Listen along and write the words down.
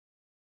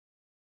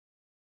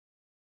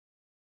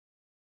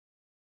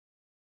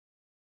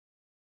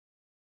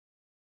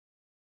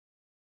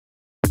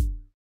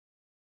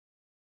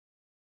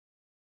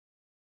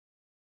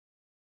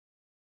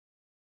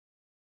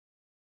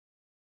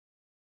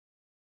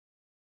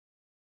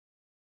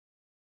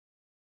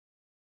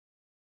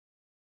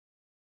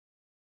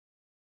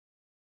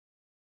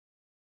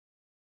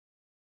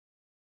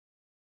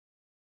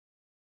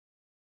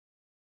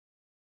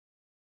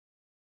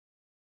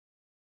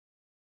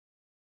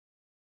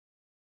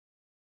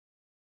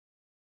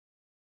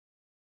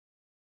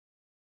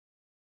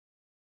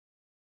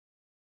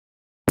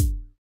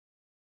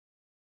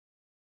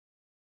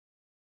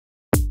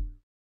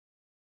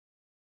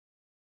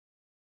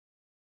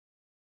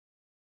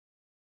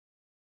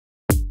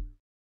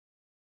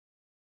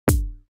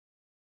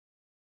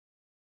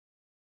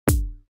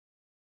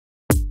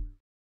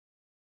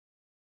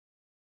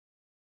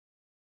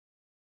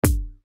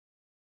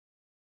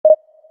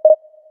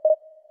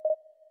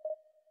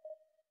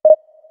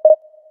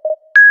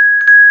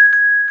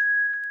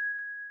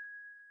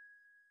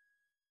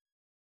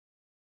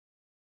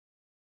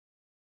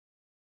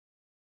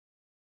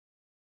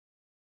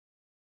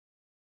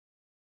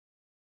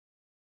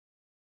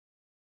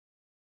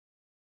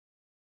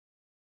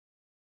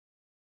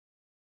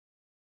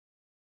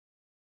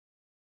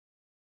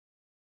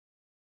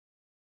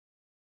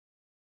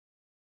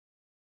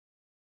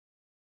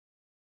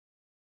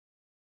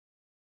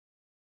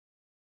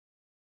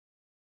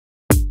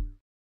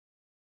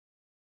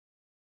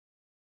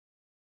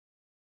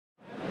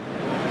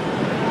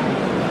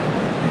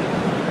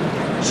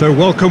So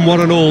welcome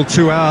one and all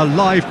to our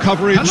live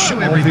coverage of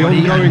the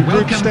ongoing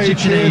group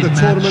stage here, the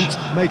tournament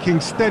making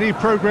steady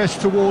progress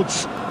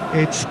towards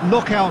its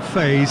knockout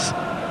phase.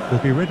 We'll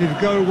be ready to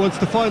go once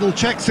the final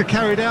checks are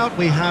carried out.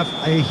 We have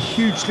a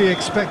hugely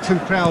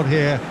expectant crowd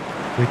here.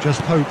 We just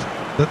hope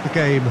that the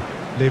game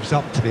lives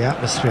up to the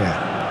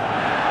atmosphere.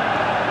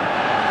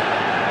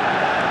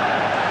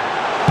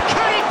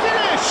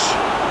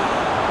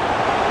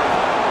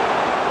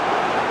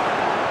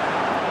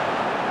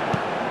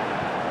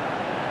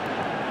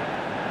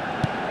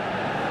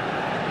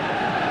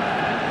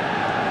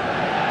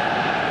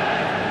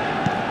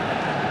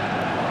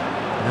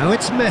 Now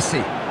it's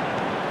Messi.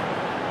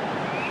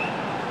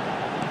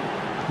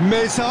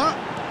 Meza,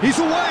 he's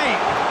away!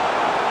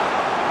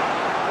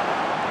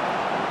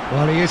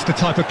 Well, he is the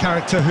type of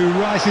character who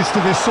rises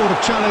to this sort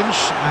of challenge,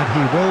 and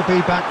he will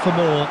be back for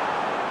more.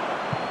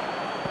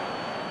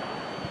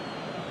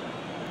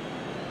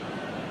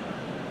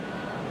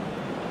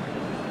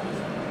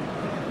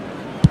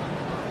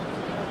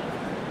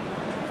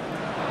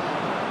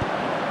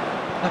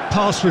 That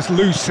pass was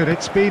loose and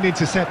it's been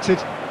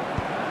intercepted.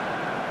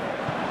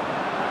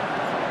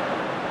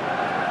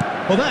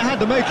 Well, that had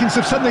the makings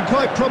of something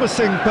quite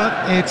promising, but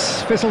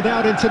it's fizzled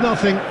out into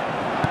nothing.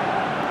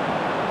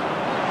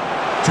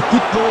 It's a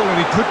good ball and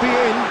he could be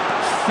in.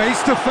 Face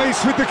to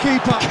face with the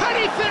keeper.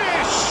 Can he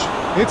finish?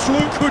 It's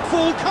Luke, could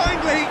fall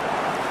kindly.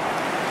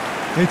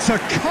 It's a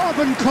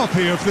carbon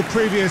copy of the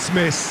previous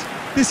miss.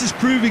 This is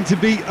proving to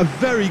be a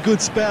very good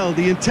spell.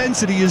 The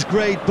intensity is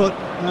great, but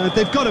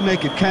they've got to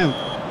make it count.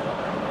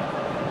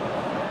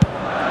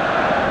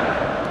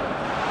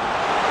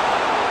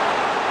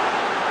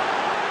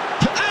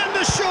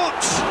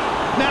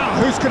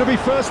 Who's going to be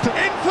first?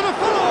 In for the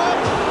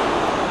follow-up!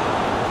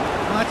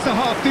 That's a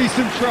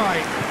half-decent try.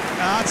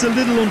 That's a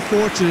little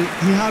unfortunate.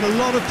 He had a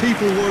lot of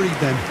people worried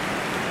then.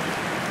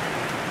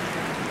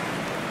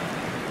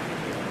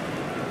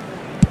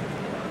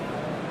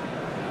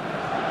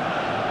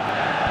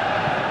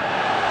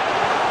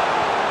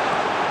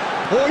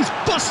 Oh, he's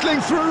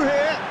bustling through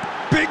here.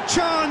 Big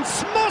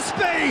chance, must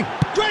be!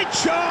 Great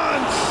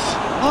chance!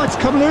 Oh, it's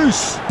come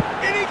loose.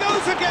 In he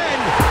goes again!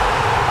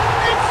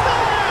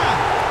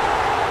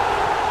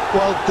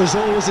 Well, there's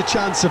always a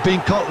chance of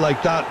being caught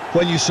like that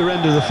when you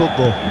surrender the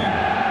football.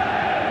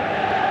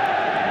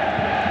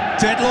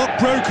 Deadlock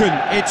broken,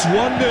 it's 1-0.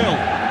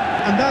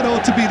 And that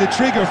ought to be the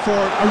trigger for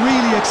a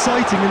really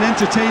exciting and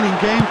entertaining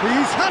game.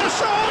 He's had a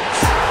shot!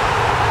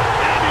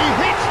 And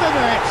he hits the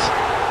net!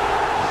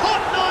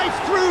 Hot knife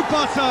through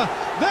butter,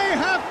 they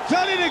have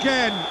done it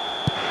again!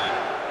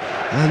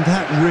 And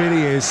that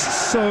really is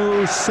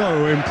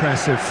so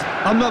impressive.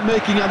 I'm not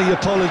making any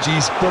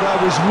apologies, but I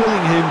was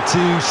willing him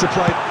to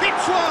supply...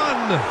 It's one!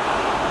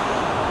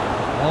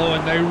 Oh,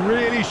 and they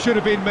really should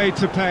have been made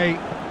to pay.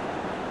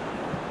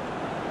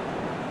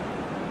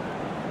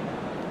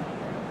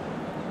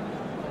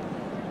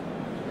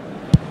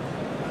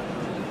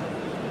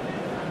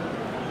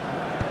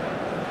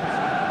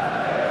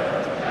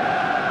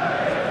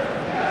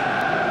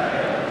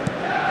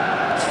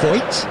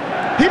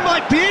 Foyt? He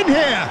might be in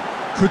here!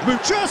 Could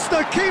move just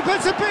the keeper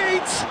to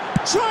beat!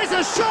 Tries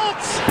a shot!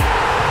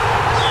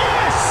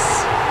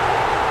 Yes!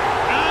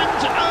 And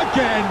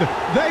again,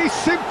 they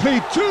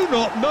simply do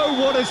not know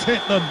what has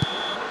hit them.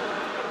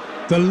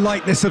 The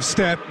lightness of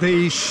step,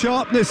 the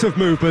sharpness of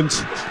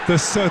movement, the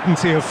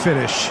certainty of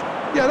finish.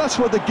 Yeah, that's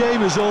what the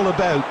game is all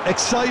about.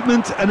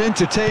 Excitement and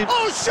entertainment.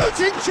 Oh,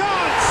 shooting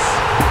chance!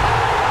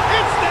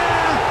 It's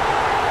there!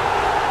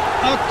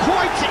 A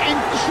quite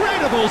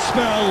incredible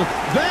spell.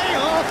 They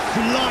are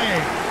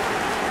flying.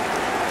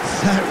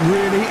 That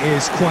really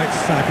is quite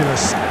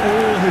fabulous,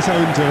 all his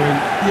own doing.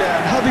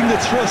 Yeah, having the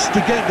thrust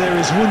to get there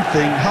is one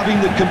thing, having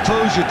the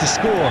composure to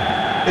score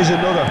is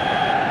another.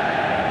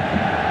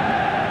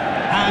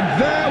 And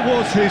there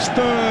was his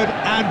third,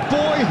 and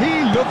boy,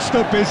 he looks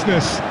the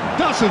business,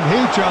 doesn't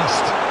he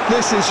just?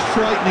 This is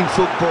frightening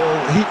football.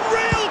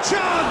 Real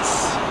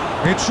chance!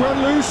 It's run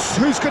loose,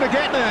 who's going to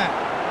get there?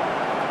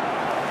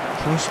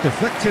 Cross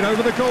deflected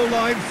over the goal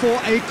line for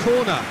a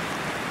corner.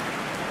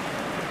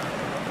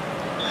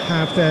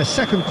 Have their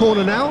second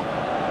corner now.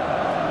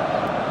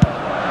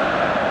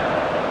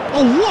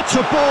 Oh, what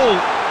a ball!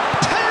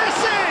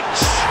 Perisic!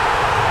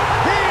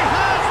 He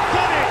has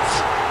done it!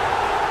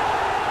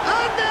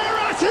 And they're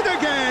at it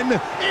again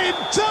in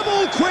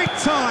double quick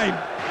time.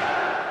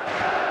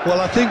 Well,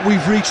 I think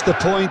we've reached the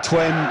point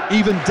when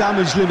even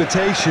damage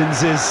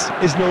limitations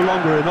is no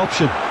longer an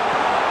option.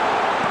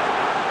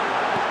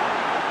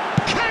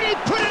 Can he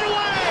put it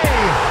away?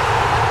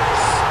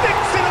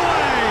 Sticks it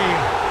away!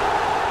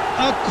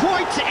 A quite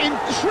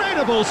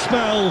incredible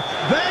spell.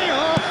 They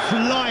are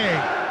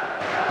flying.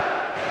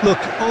 Look,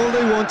 all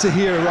they want to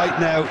hear right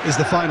now is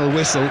the final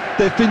whistle.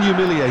 They've been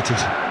humiliated.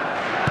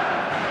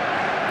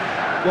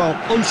 Well,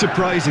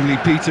 unsurprisingly,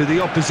 Peter,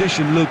 the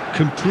opposition look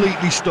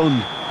completely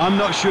stunned. I'm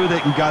not sure they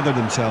can gather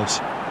themselves.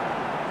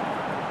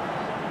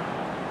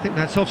 I think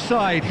that's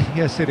offside.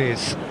 Yes, it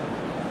is.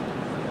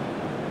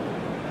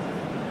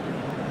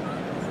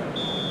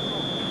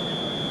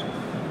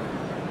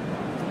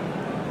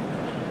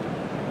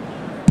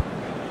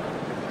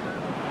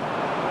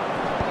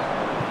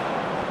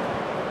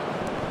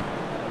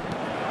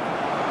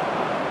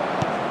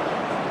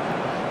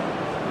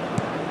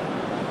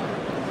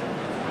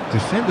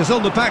 Defenders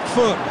on the back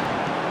foot.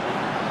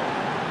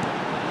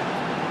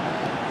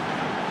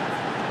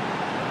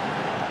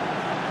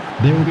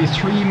 There will be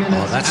 3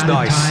 minutes that's at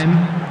nice. a time.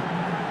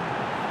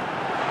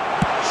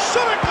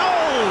 Shot a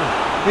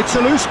goal! It's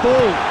a loose ball.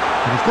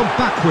 And he's gone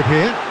backward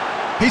here.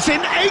 He's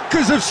in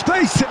acres of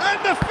space. And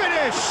the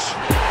finish!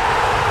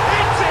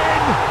 It's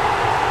in!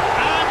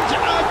 And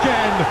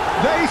again,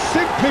 they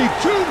simply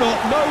do not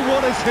know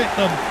what has hit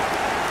them.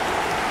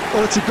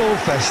 Well, it's a goal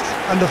fest,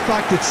 and the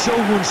fact it's so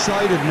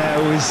one-sided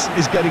now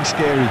is getting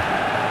scary.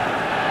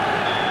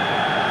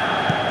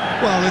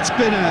 Well, it's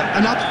been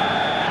an up...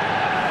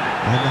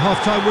 And the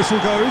half-time whistle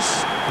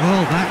goes.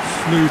 Well, that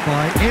flew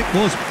by. It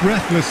was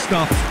breathless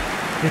stuff.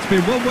 It's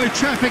been one-way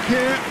traffic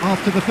here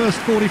after the first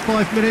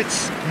 45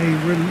 minutes. A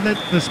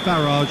relentless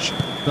barrage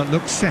that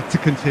looks set to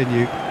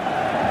continue.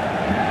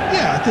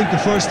 Yeah, I think the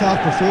first half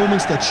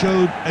performance that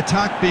showed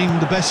attack being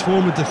the best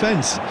form of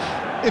defence.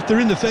 If they're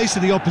in the face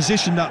of the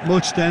opposition that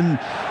much, then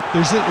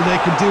there's little they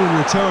can do in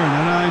return,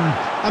 and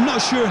I'm not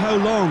sure how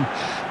long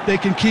they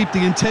can keep the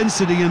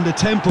intensity and the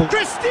tempo.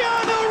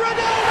 Cristiano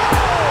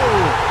Ronaldo!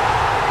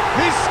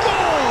 He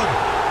scored!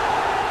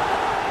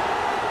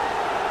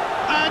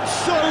 And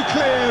so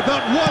clear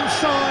that one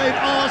side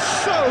are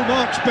so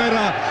much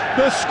better.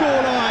 The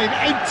scoreline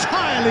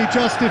entirely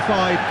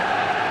justified.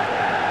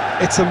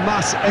 It's a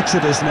mass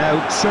exodus now.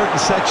 Certain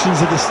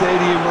sections of the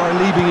stadium are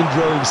leaving in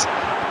droves,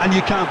 and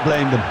you can't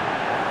blame them.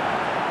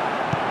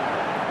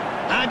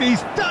 And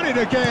he's done it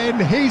again.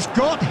 He's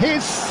got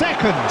his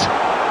second.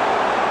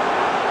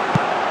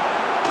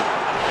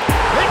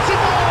 It's a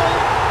goal!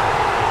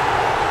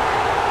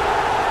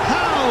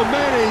 How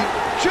many?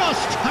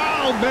 Just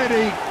how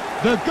many?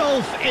 The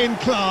gulf in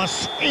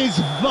class is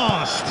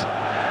vast.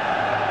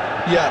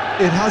 Yeah,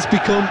 it has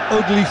become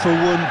ugly for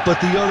one, but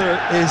the other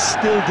is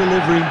still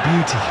delivering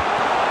beauty.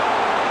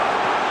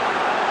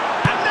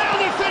 And now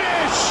the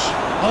finish!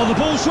 Oh, the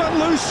ball's run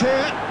loose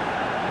here.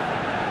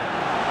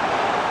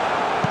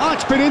 Oh,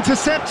 it's been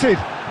intercepted.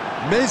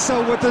 Mesa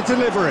with the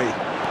delivery.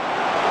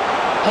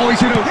 Oh,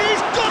 he's got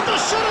the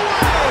shot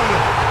away!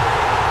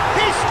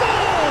 He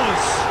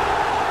scores!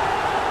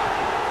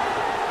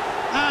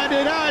 And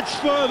it adds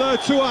further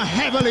to a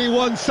heavily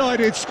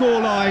one-sided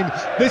scoreline.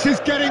 This is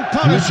getting The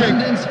punishing.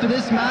 attendance for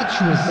this match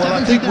was Well,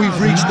 I think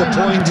we've reached the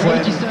point when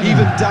 70,987.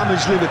 even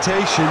damage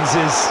limitations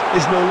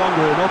is no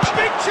longer an option.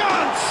 Big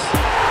chance!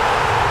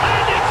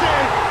 And it's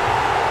in!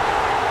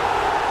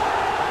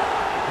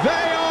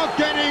 They are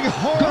getting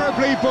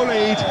horribly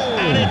bullied,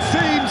 and it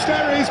seems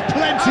there is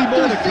plenty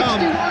more to come.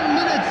 61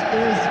 minutes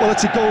is Well,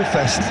 it's a goal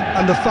fest,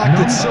 and the fact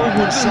it's so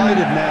Number 11.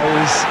 one-sided now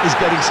is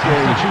getting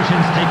scary.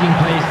 substitutions taking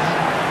place.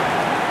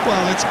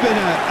 Well, it's been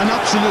an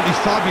absolutely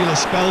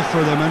fabulous spell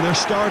for them, and they're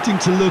starting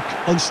to look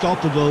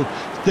unstoppable.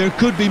 There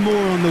could be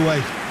more on the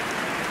way.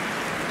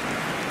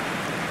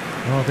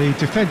 Well, the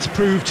defence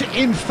proved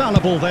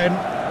infallible then,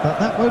 but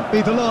that won't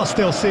be the last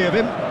they'll see of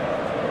him.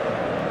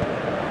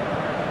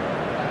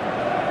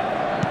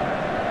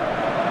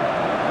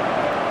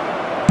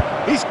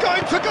 He's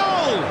going for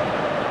goal!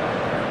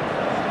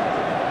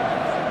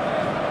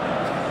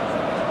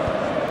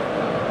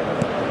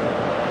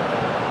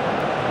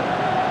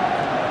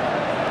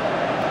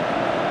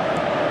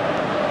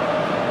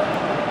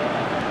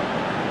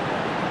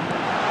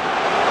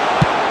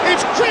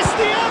 It's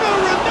Cristiano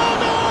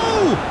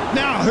Ronaldo!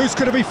 Now, who's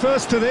going to be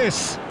first to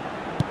this?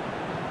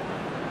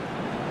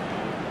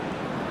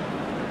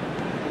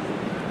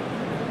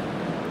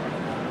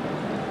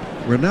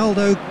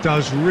 Ronaldo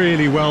does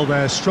really well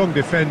there, strong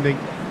defending.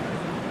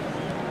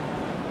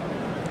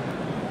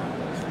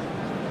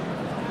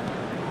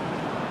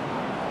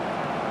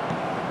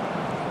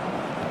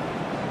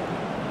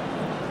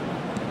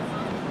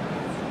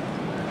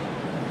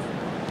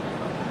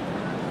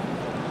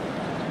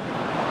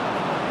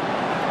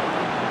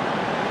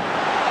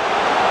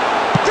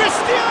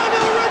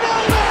 Cristiano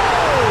Ronaldo!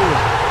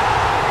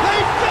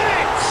 They've done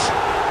it!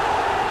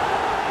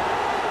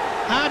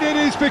 And it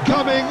is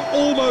becoming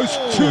almost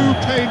too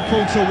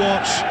painful to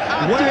watch.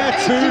 Where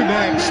to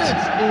next?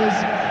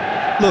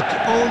 Look,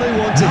 all they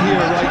want to hear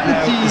right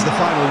now is the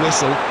final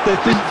whistle.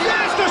 They've been...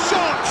 There's the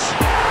shot!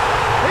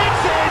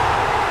 It's in!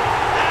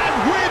 And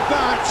with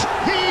that,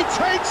 he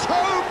takes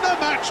home the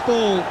match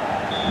ball.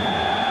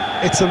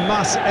 It's a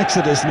mass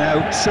exodus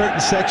now. Certain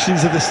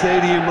sections of the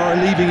stadium are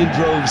leaving in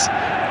droves,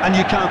 and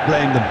you can't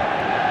blame them.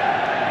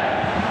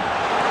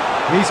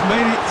 He's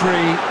made it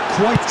three,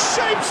 quite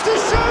shapes to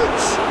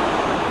shoot!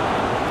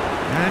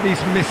 And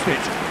he's missed it.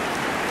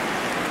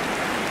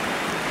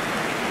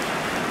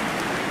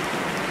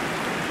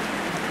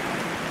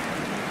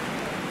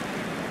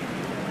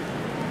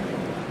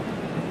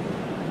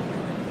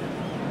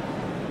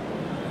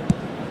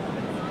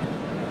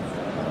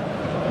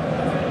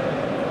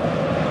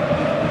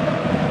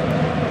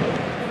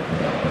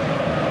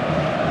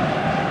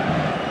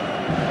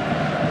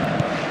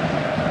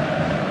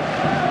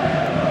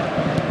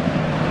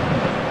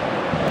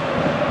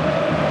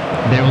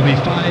 There will be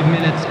 5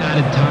 minutes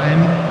added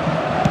time.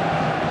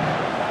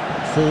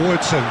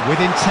 Forwards and with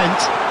intent.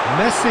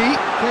 Messi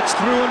gets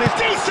through on a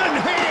decent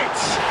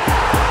hit!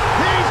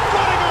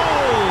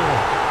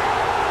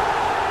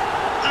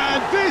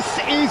 This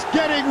is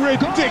getting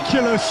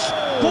ridiculous.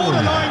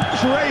 Borderline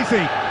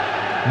crazy.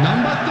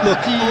 Number 30.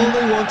 Look, all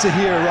they want to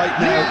hear right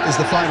now is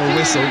the final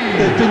whistle.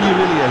 They've been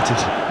humiliated.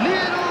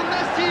 Lionel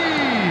Messi.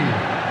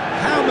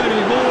 How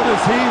many more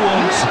does he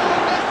want?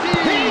 Lionel Messi.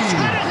 He's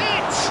had a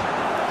hit!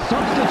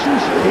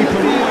 Substitution.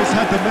 Keeper always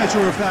had the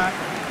measure of that.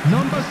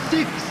 Number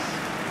 6.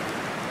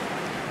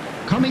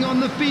 Coming on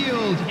the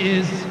field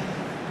is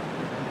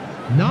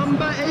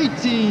number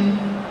 18.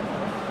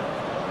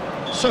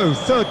 So,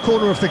 third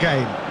corner of the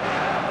game.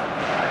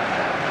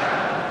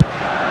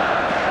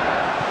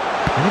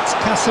 And it's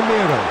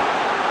Casemiro.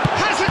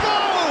 Has a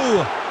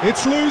go!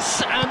 It's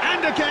loose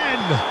and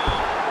again.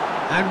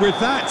 And with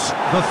that,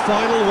 the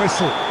final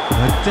whistle.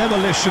 A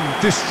demolition,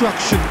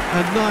 destruction,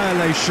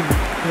 annihilation.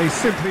 They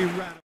simply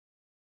ran.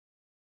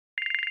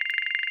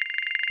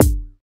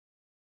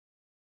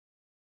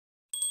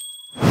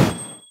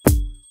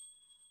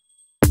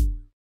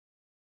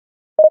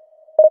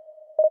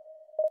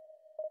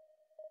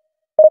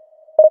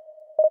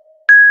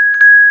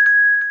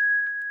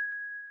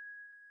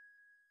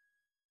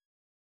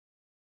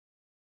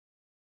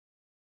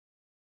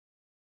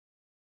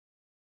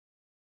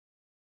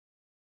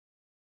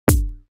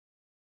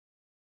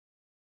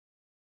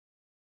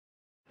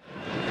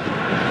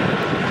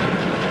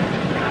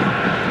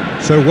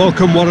 So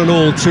welcome one and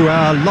all to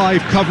our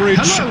live coverage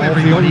of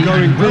the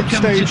ongoing group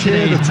stage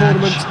here, the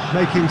tournament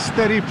making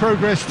steady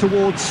progress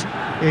towards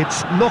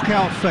its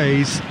knockout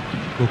phase.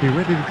 We'll be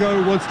ready to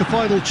go once the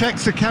final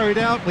checks are carried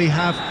out. We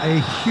have a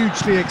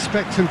hugely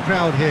expectant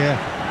crowd here.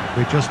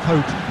 We just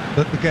hope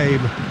that the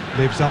game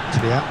lives up to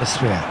the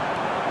atmosphere.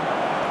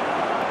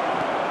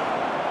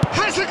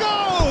 Has a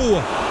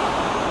go!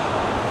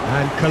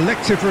 And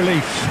collective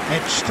relief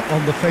etched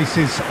on the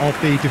faces of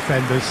the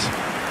defenders.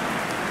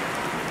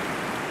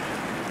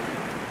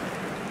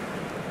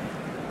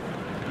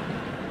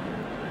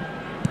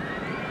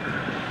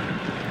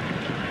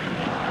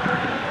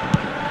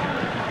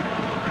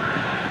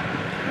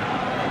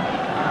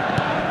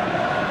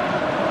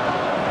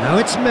 Now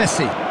it's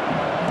Messi.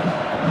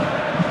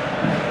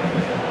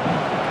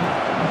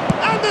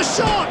 And the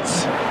shot!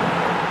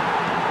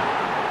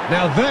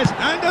 Now then,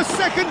 and a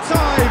second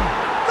time!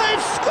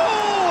 They've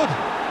scored!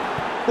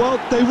 Well,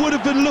 they would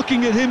have been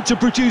looking at him to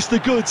produce the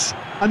goods,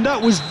 and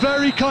that was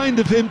very kind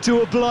of him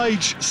to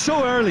oblige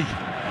so early.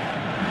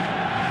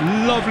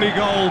 Lovely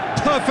goal,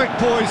 perfect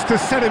poise to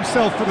set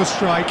himself for the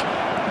strike.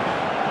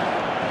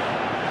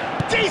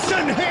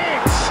 Decent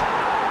hit!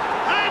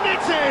 And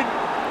it's in!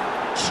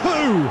 2,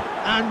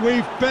 and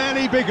we've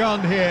barely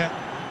begun here.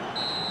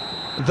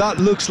 That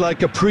looks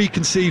like a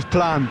preconceived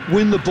plan.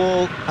 Win the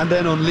ball and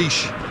then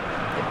unleash.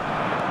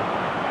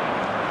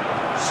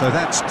 So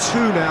that's 2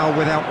 now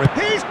without...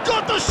 He's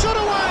got the shot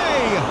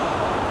away!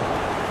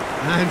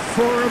 And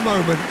for a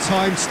moment,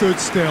 time stood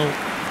still.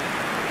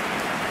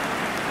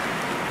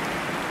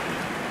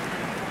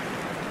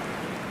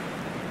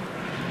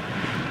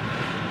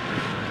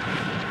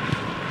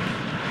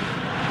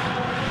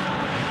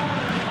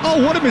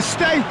 Oh, what a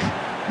mistake!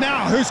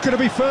 Now, who's going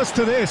to be first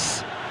to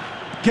this?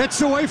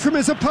 Gets away from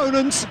his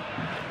opponent.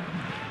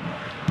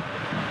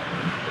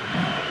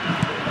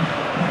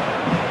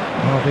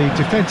 Well, the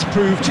defence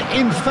proved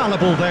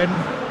infallible then,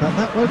 but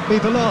that won't be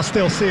the last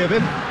they'll see of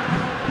him.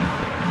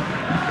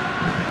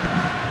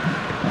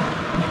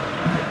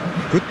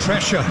 Good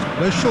pressure,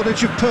 no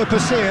shortage of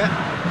purpose here.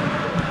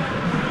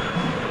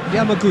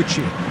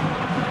 Yamaguchi.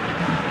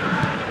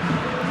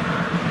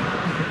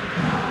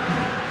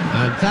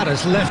 And that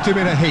has left him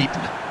in a heap.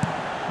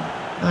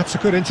 That's a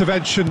good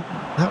intervention.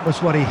 That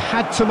was what he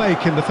had to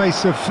make in the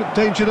face of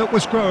danger that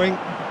was growing.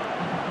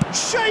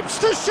 Shapes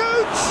to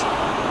shoot!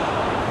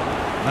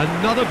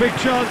 Another big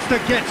chance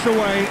that gets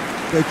away.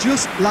 They're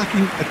just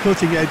lacking a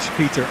cutting edge,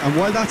 Peter, and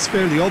while that's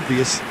fairly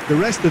obvious, the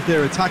rest of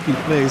their attacking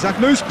play is...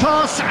 Loose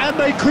pass, and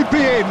they could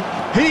be in.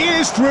 He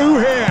is through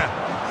here.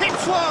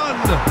 Hits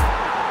one!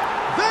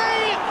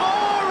 They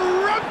are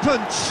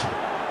rampant!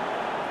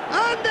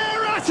 And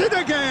they're at it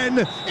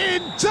again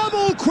in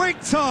double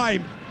quick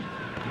time.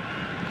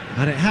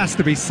 And it has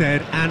to be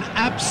said, an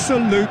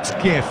absolute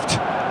gift.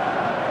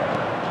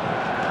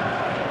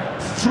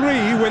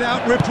 3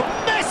 without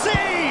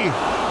Messi!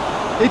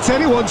 It's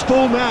anyone's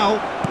ball now.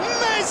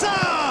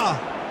 Meza!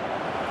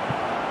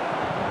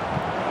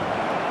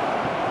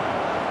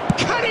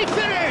 Can he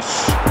finish?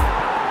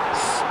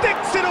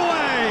 Sticks it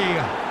away!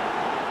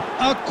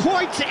 A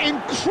quite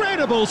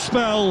incredible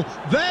spell.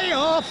 They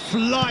are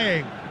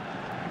flying.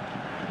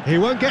 He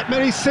won't get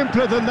many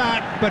simpler than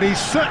that, but he's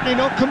certainly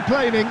not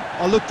complaining.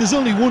 Oh, look, there's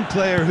only one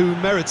player who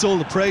merits all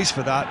the praise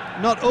for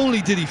that. Not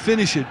only did he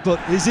finish it, but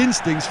his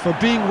instincts for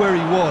being where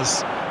he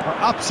was are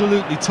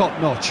absolutely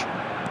top-notch.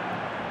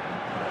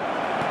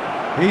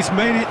 He's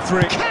made it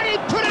 3. Can he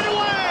put it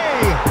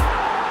away?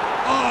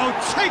 Oh,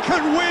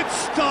 taken with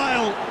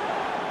style.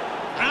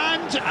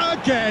 And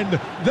again,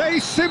 they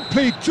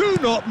simply do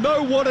not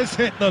know what has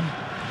hit them.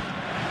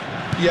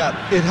 Yeah,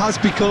 it has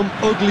become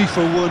ugly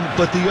for one,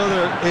 but the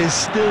other is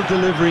still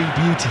delivering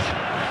beauty.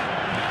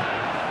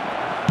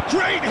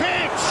 Great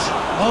hit!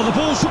 Oh, the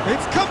ball's...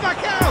 It's come back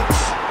out!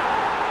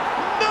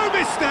 No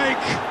mistake!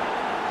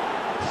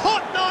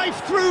 Hot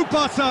knife through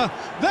butter.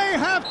 They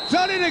have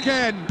done it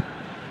again.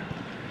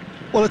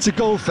 Well, it's a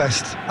goal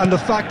fest, and the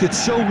fact it's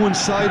so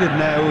one-sided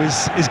now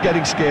is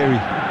getting scary.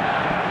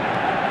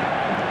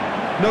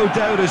 No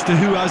doubt as to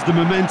who has the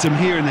momentum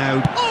here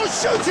now. Oh,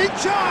 shooting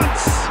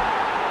chance!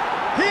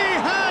 He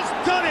has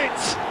done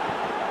it!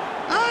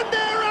 And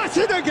they're at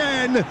it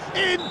again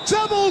in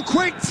double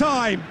quick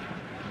time.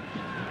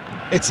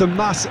 It's a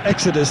mass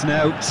exodus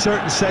now.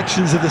 Certain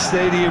sections of the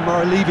stadium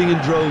are leaving in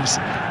droves,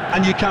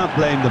 and you can't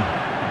blame them.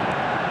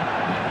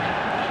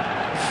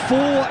 4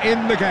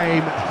 in the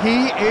game.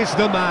 He is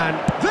the man.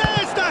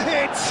 There's the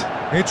hit!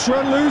 It's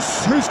run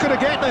loose. Who's going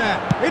to get there?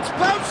 It's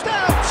bounced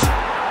out!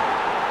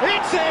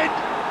 It's in!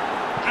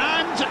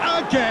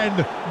 And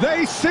again,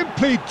 they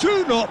simply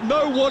do not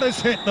know what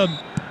has hit them.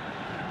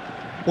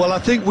 Well, I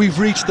think we've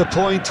reached the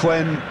point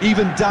when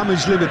even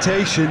damage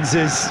limitations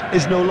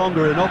is no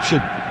longer an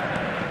option.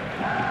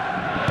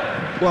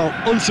 Well,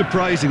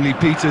 unsurprisingly,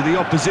 Peter, the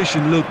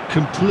opposition look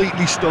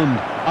completely stunned.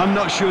 I'm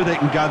not sure they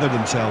can gather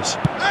themselves.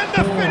 And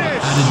the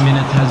finish! Added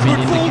minute has been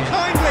Good ball indicated.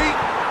 kindly,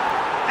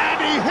 and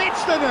he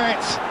hits the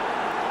net.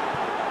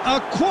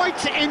 A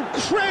quite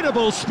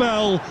incredible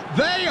spell.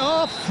 They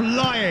are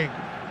flying.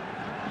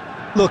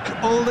 Look,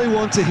 all they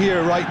want to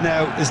hear right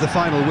now is the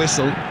final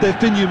whistle. They've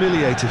been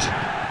humiliated.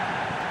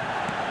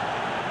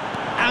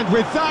 And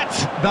with that,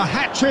 the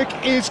hat-trick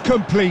is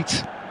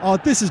complete. Oh,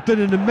 this has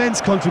been an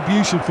immense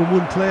contribution from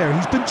one player.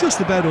 He's been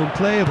just about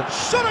unplayable.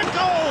 Shot a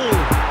goal!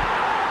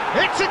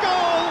 It's a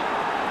goal!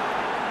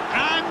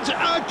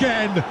 And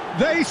again,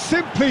 they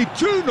simply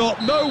do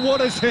not know what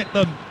has hit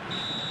them.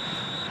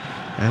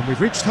 And we've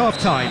reached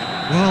half-time.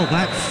 Well,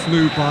 that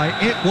flew by.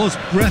 It was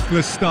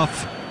breathless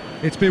stuff.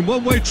 It's been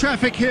one-way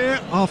traffic here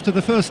after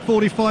the first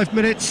 45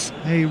 minutes.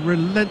 A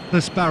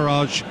relentless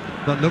barrage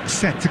that looks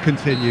set to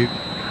continue.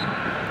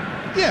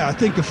 Yeah, I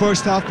think a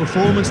first-half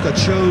performance that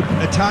showed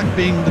attack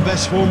being the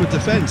best form of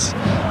defence.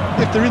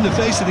 If they're in the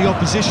face of the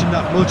opposition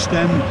that much,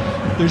 then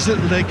there's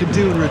little they can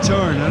do in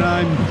return, and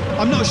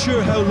I'm not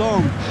sure how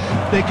long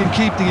they can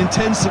keep the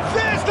intensity.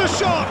 There's the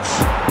shot!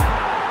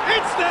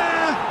 It's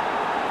there!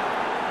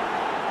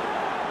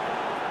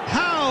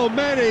 How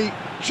many?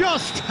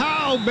 Just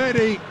how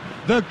many?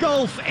 The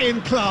gulf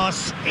in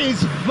class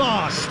is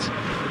vast.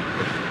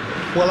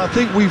 Well, I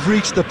think we've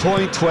reached the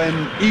point when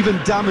even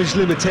damage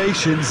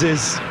limitations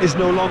is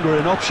no longer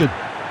an option.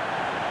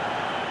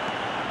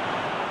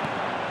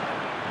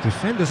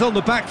 Defenders on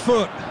the back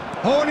foot.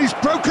 Oh, and he's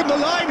broken the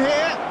line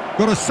here.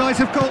 Got a sight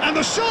of goal. And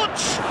the shot!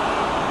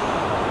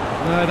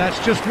 No,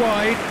 that's just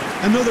wide.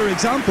 Another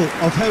example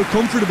of how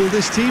comfortable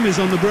this team is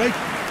on the break.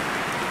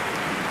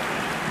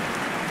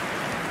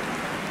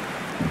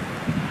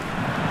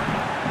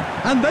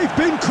 And they've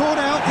been caught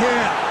out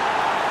here.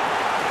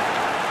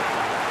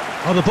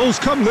 Oh, the ball's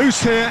come loose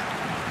here.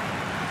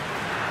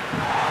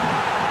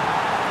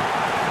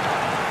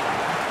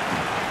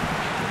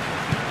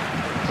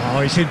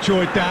 Oh, he's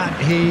enjoyed that.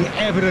 He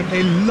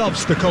evidently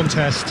loves the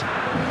contest.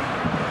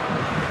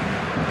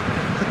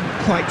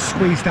 Couldn't quite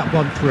squeeze that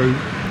one through.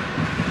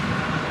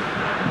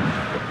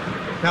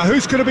 Now,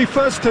 who's going to be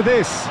first to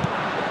this?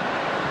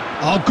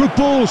 Oh, good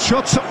ball.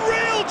 Shots.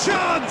 Real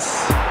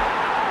chance!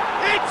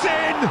 It's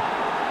in!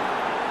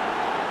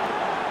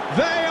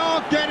 They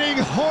are getting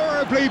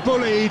horribly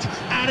bullied,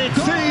 and it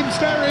seems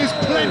there is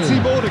plenty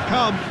more to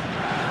come.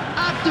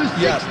 After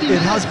 60 Yeah,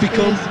 it has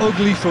become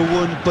ugly for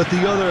one, but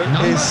the other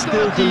is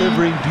still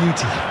delivering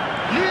beauty.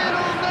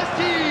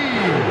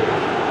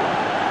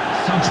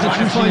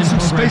 Trying to find some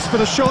space for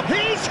the shot.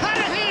 He's had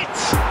a hit!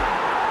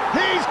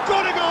 He's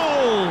got a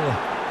goal!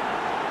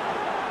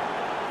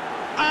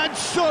 And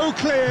so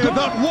clear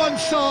that one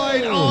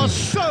side are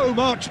so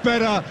much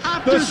better.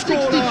 The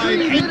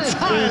scoreline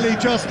entirely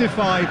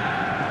justified.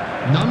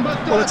 Number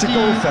 30. Well, it's a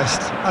goal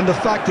fest, and the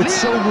fact it's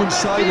so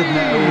one-sided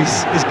now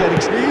is getting...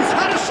 He's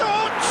had a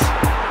shot!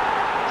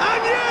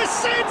 And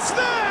yes, it's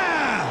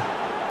there!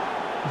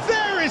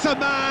 There is a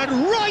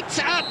man right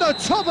at the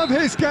top of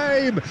his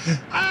game,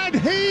 and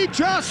he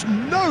just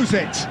knows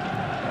it.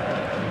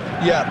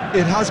 Yeah,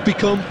 it has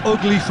become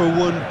ugly for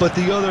one, but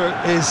the other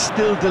is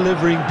still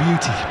delivering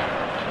beauty.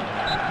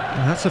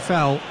 And that's a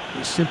foul.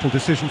 A simple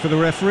decision for the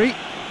referee.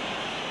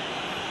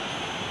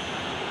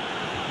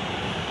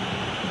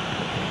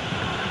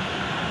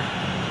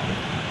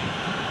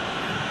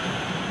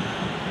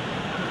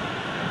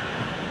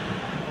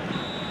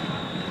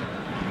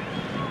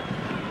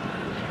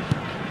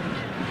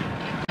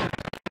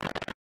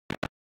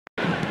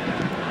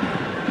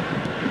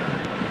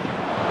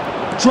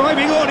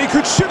 Driving on, he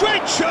could shoot.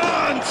 Great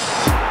chance!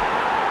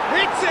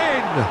 It's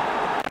in!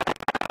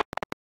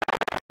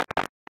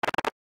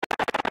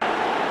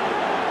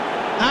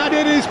 And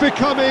it is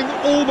becoming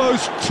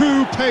almost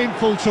too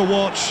painful to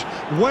watch.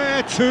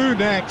 Where to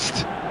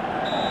next?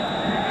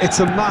 It's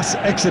a mass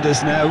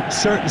exodus now.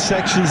 Certain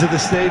sections of the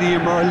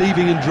stadium are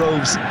leaving in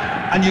droves,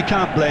 and you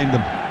can't blame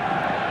them.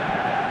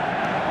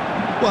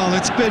 Well,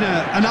 it's been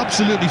an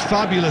absolutely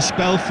fabulous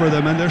spell for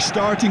them, and they're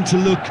starting to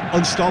look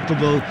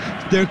unstoppable.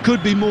 There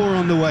could be more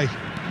on the way.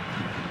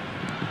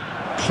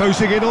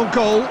 Closing in on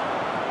goal.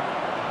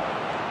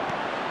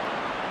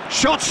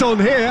 Shots on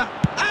here,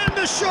 and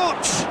the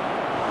shots!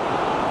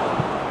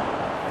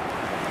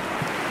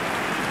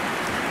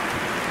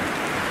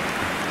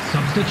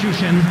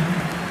 Substitution.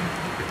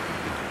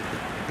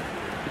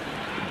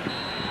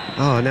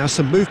 Now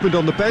some movement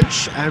on the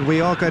bench, and we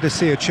are going to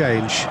see a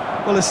change.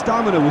 Well, his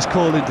stamina was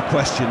called into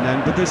question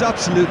then, but there's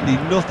absolutely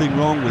nothing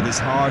wrong with his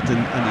heart and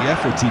the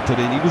efforts he put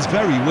in. He was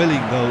very willing,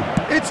 though.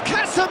 It's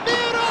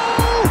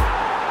Casemiro!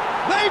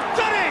 They've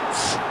done it!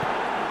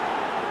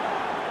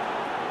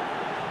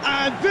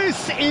 And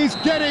this is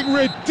getting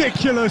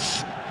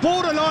ridiculous,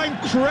 borderline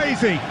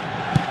crazy.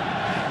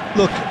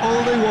 Look,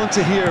 all they want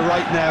to hear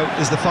right now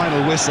is the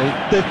final whistle.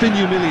 They've been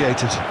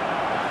humiliated.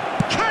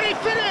 Can he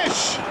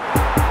finish?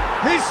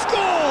 He's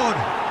scored!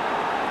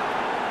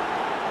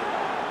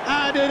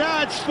 And it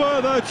adds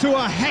further to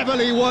a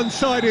heavily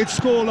one-sided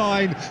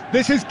scoreline.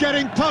 This is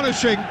getting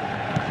punishing.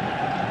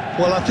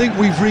 Well, I think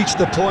we've reached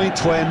the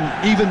point when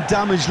even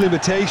damage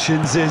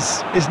limitations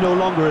is no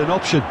longer an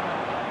option.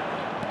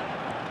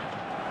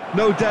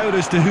 No doubt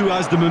as to who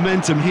has the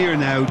momentum here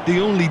now. The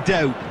only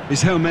doubt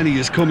is how many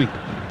is coming.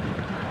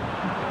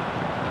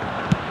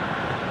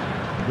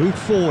 Moved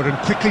forward and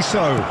quickly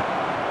so.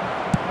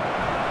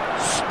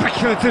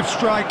 Speculative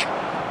strike.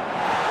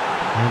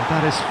 And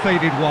that is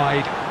faded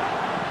wide.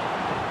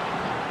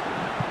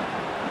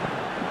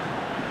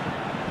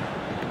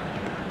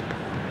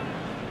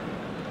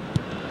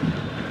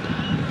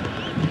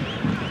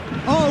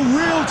 Oh,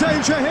 real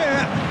danger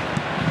here.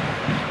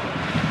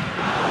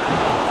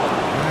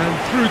 And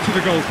through to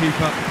the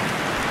goalkeeper.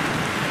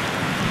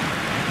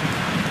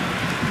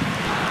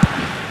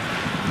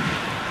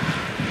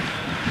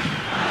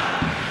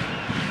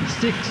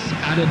 Six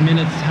added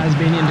minutes has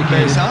been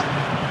indicated.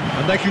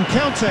 And they can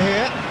counter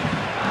here.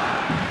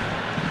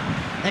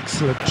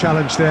 Excellent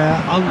challenge there,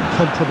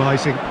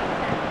 uncompromising.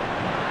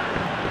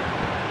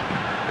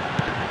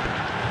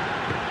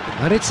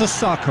 And it's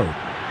Osako,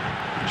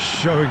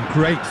 showing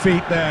great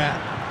feet there.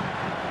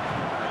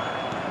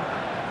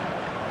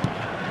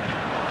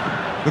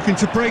 Looking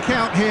to break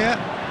out here.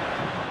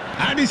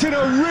 And he's in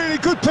a really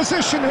good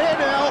position here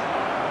now.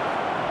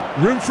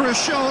 Room for a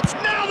shot.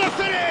 Now the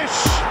finish!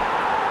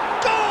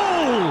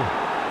 Goal!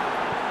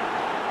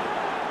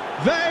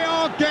 They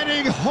are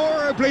getting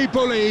horribly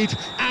bullied,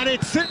 and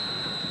it's...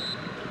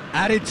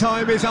 Added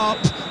time is up,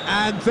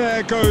 and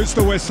there goes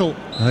the whistle.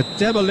 A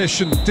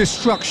demolition,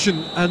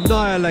 destruction,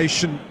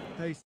 annihilation.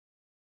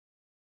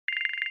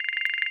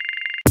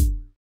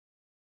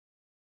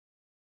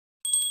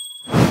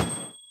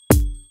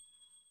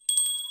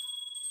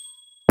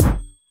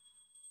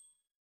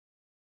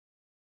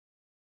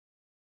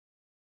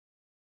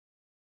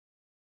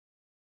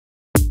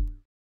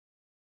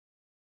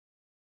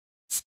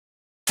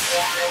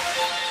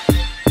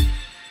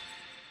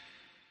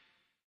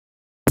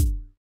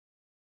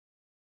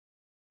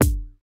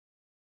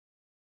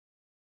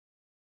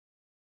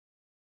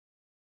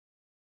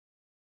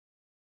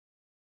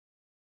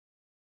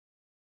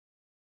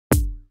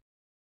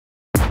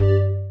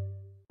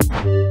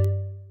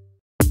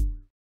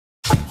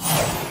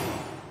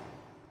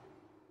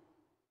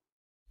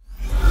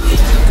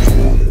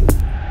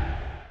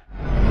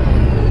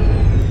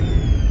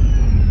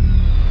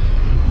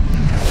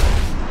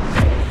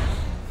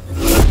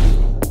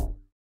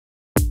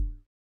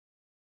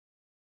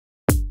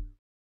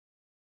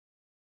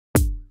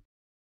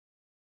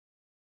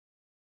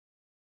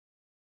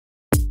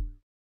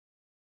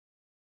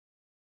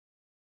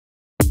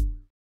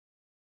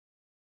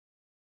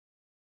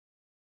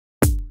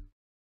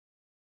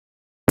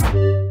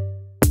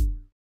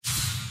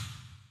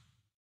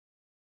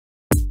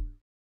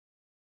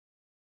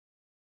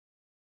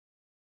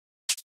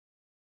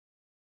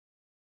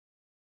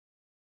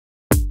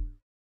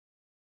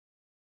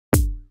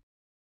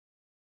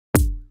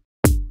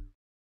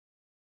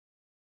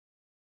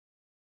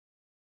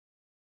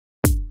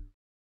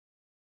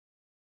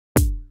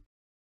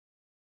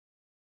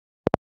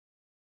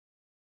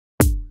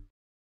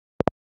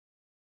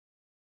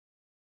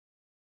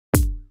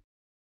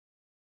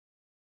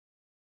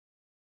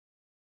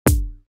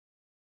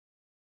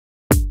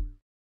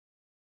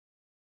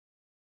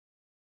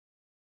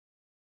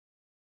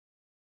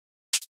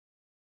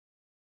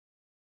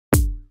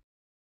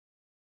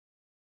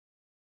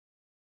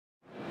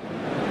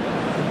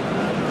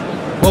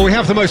 Well, we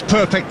have the most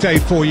perfect day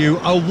for you.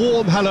 A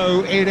warm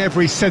hello in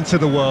every sense of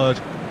the word.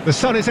 The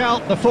sun is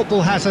out, the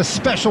football has a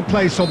special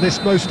place on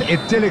this most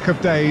idyllic of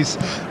days.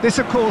 This,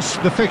 of course,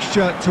 the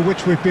fixture to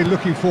which we've been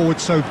looking forward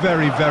so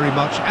very, very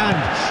much, and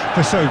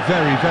for so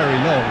very, very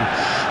long.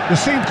 The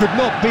scene could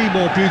not be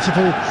more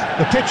beautiful.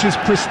 The pitch is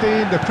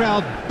pristine, the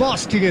crowd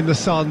basking in the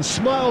sun,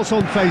 smiles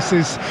on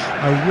faces.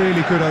 A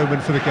really good omen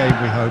for the game,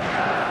 we hope.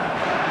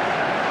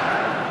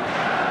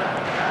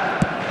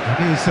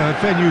 It is a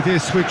venue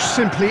this which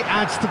simply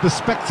adds to the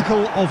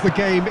spectacle of the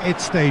game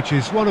it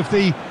stages. One of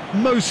the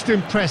most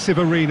impressive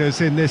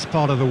arenas in this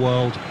part of the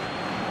world.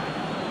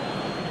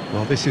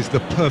 Well, this is the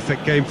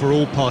perfect game for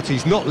all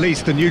parties, not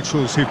least the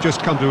neutrals who've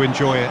just come to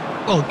enjoy it.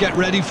 Oh, get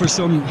ready for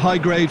some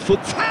high-grade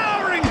foot.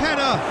 Towering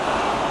header!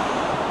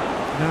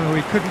 No,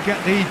 he couldn't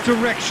get the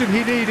direction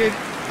he needed.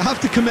 I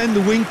have to commend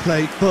the wing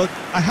play, but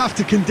I have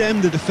to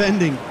condemn the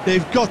defending.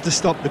 They've got to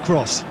stop the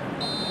cross.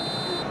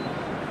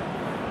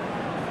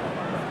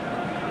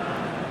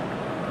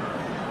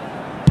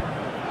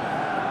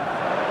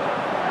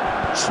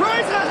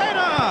 Tries a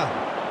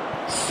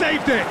header!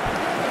 Saved it!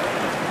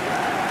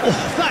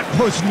 Oh, that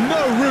was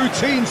no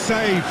routine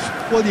save.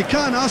 Well, you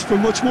can't ask for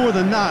much more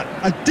than that.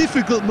 A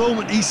difficult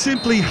moment he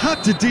simply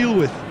had to deal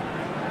with.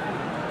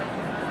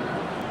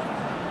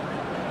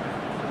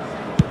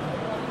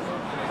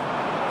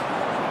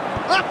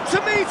 Up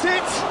to meet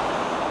it!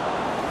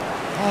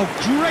 Oh,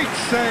 great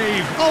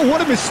save! Oh,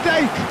 what a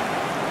mistake!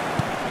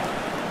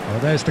 Oh,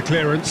 there's the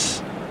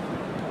clearance.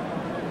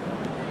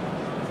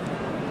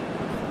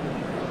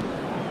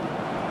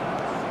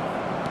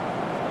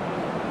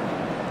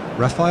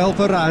 Rafael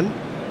Varane.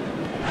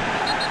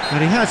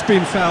 And he has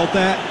been fouled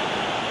there.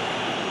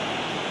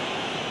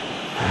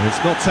 And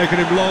it's not taken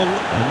him long,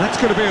 and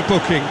that's going to be a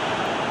booking.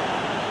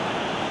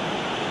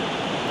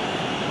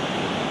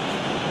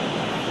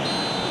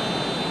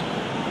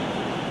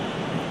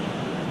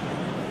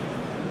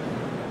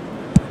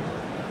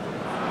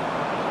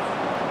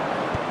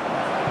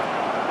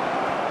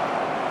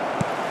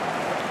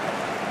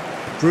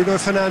 Bruno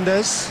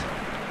Fernandes.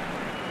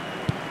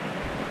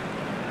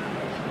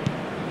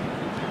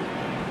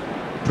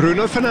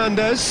 Bruno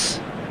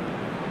Fernandes.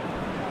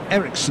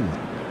 Ericsson.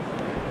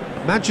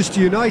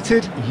 Manchester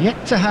United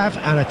yet to have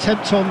an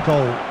attempt on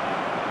goal.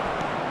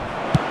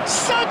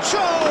 Sancho!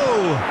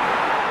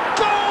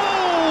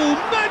 Goal!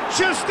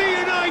 Manchester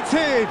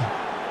United!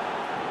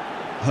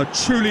 A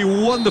truly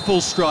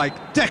wonderful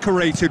strike,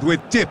 decorated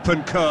with dip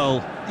and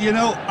curl. You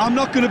know, I'm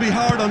not going to be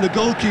hard on the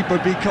goalkeeper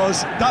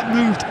because that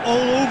moved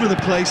all over the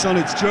place on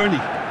its journey.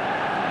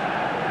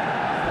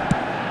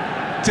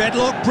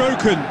 Deadlock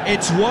broken,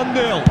 it's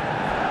 1-0.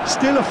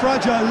 Still a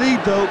fragile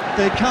lead though,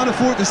 they can't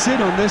afford to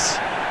sit on this.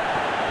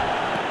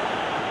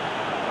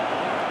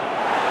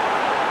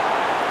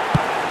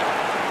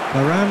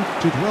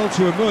 Varane did well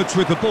to emerge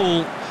with the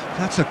ball.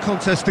 That's a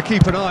contest to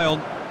keep an eye on.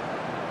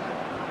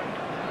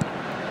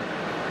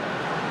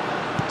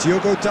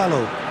 Diogo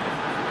Dalot.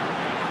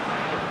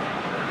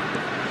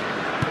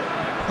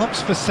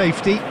 Hops for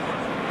safety.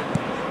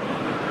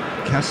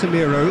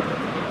 Casemiro.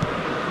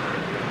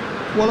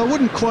 Well, I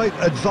wouldn't quite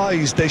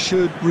advise they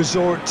should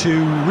resort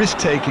to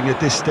risk-taking at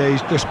this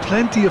stage. There's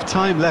plenty of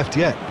time left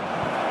yet.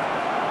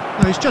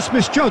 No, he's just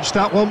misjudged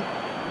that one.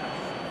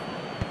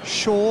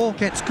 Shaw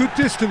gets good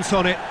distance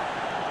on it.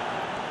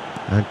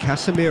 And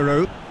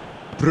Casemiro.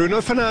 Bruno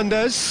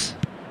Fernandes.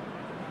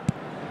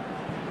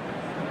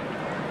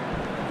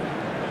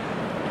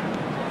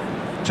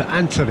 To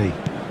Anthony.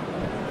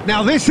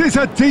 Now this is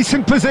a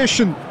decent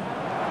position.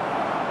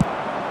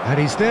 And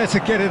he's there to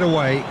get it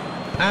away.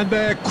 And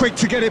they're quick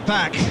to get it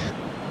back.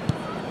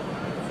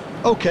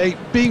 OK,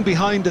 being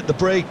behind at the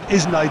break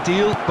isn't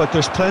ideal, but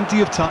there's plenty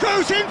of time.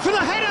 Goes in for the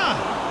header!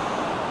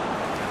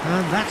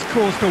 And that's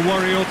caused a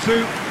worry or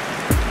two.